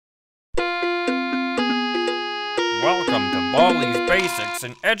Welcome to Baldi's Basics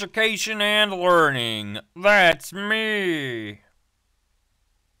in Education and Learning. That's me.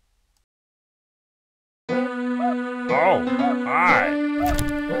 Oh, hi.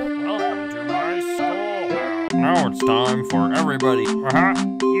 Welcome to my schoolhouse. Now it's time for everybody. You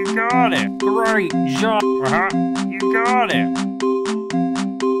got it. Great job. You got it.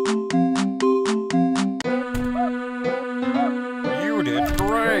 You did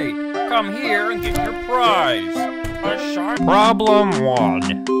great. Come here and get your prize. A sharp problem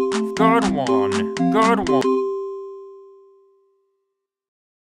 1. Good one. Good one.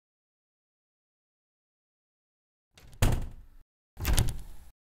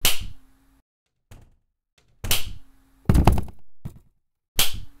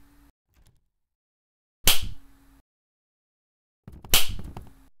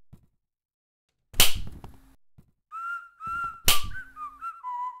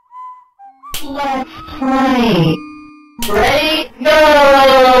 Let's play. Ready,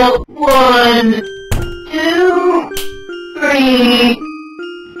 go! 1, 2, 3,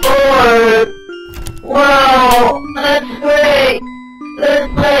 4. Wow, that's great.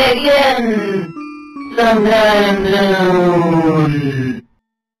 Let's play again. Sometime soon.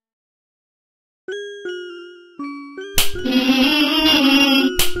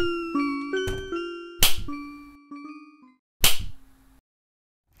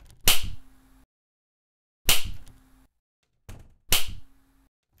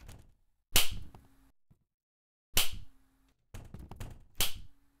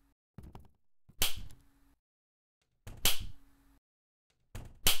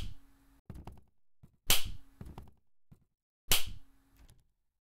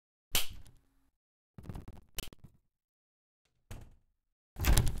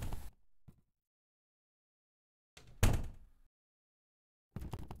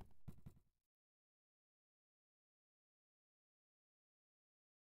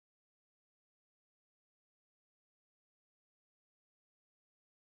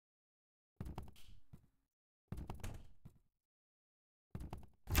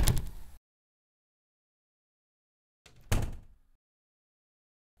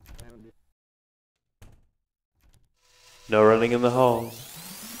 No running in the halls.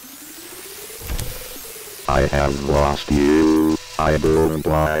 I have lost you. I don't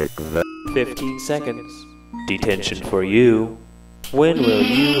like that. 15 seconds. Detention for you. When will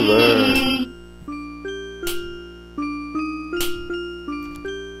you learn?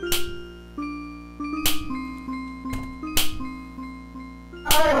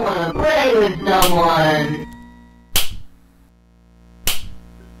 I wanna play with someone.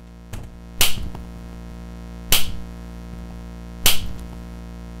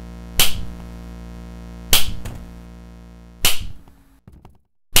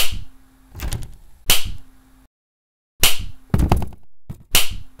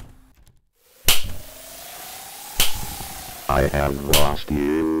 I have lost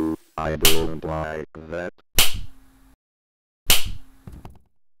you. I don't like that.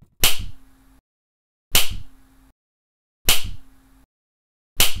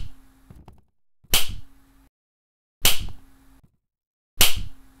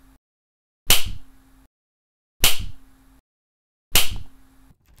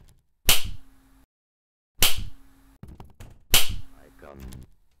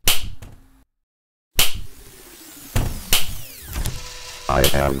 I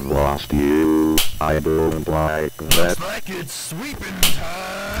have lost you. I don't like that. Looks like it's sweeping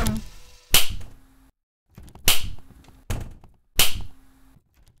time.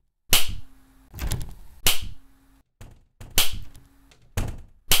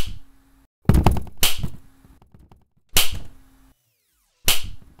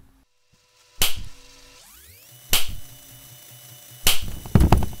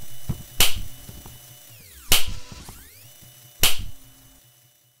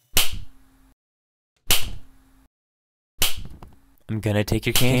 I'm gonna take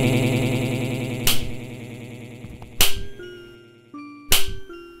your cane.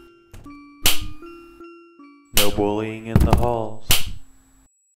 No bullying in the halls.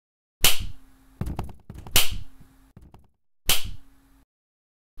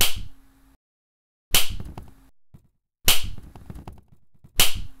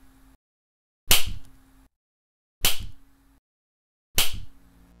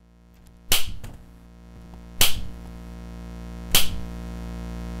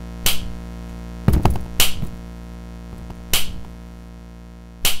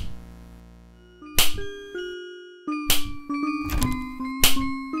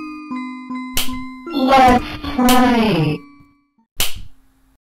 Let's play.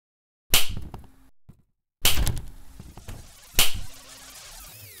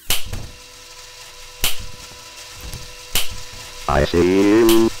 I see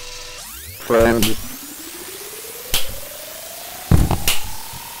you, friend.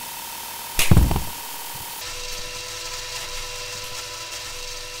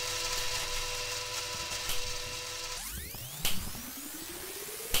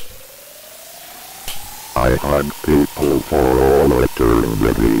 I hug people for all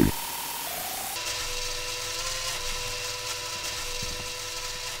eternity.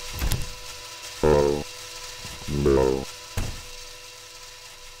 Oh, no.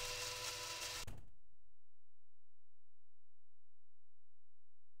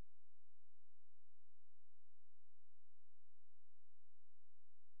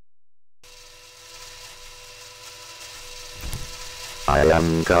 I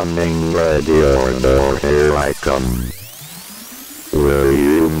am coming, ready or no, here I come. Will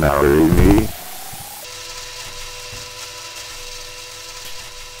you marry me?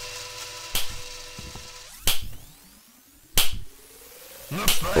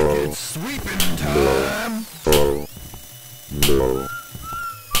 Looks like it's sweeping time. Oh, no.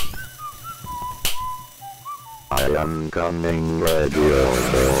 I am coming, ready or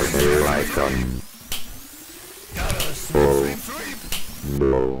no, here I come. Gotta sweep, sweep, sweep.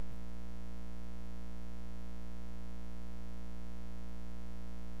 No.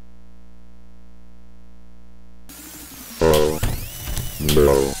 Oh,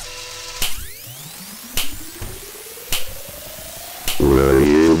 no. Will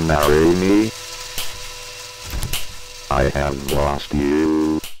you marry me? I have lost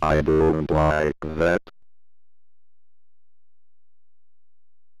you. I don't like that.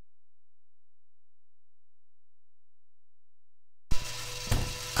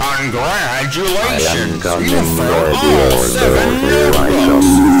 Congratulations! coming, You found ready all or 7 no, here I notebooks!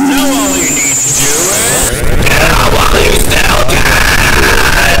 come. Now all you need to do is...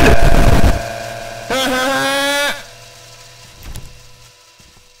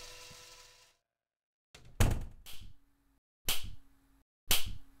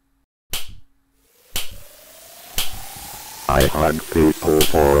 I hug people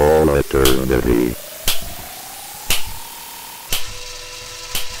for all eternity.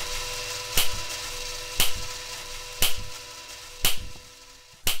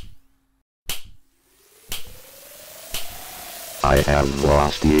 I have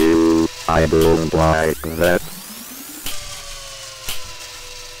lost you. I don't like that.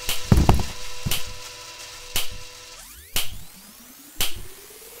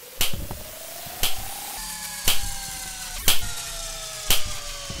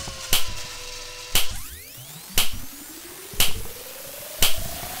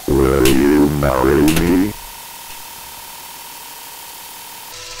 Will you marry me?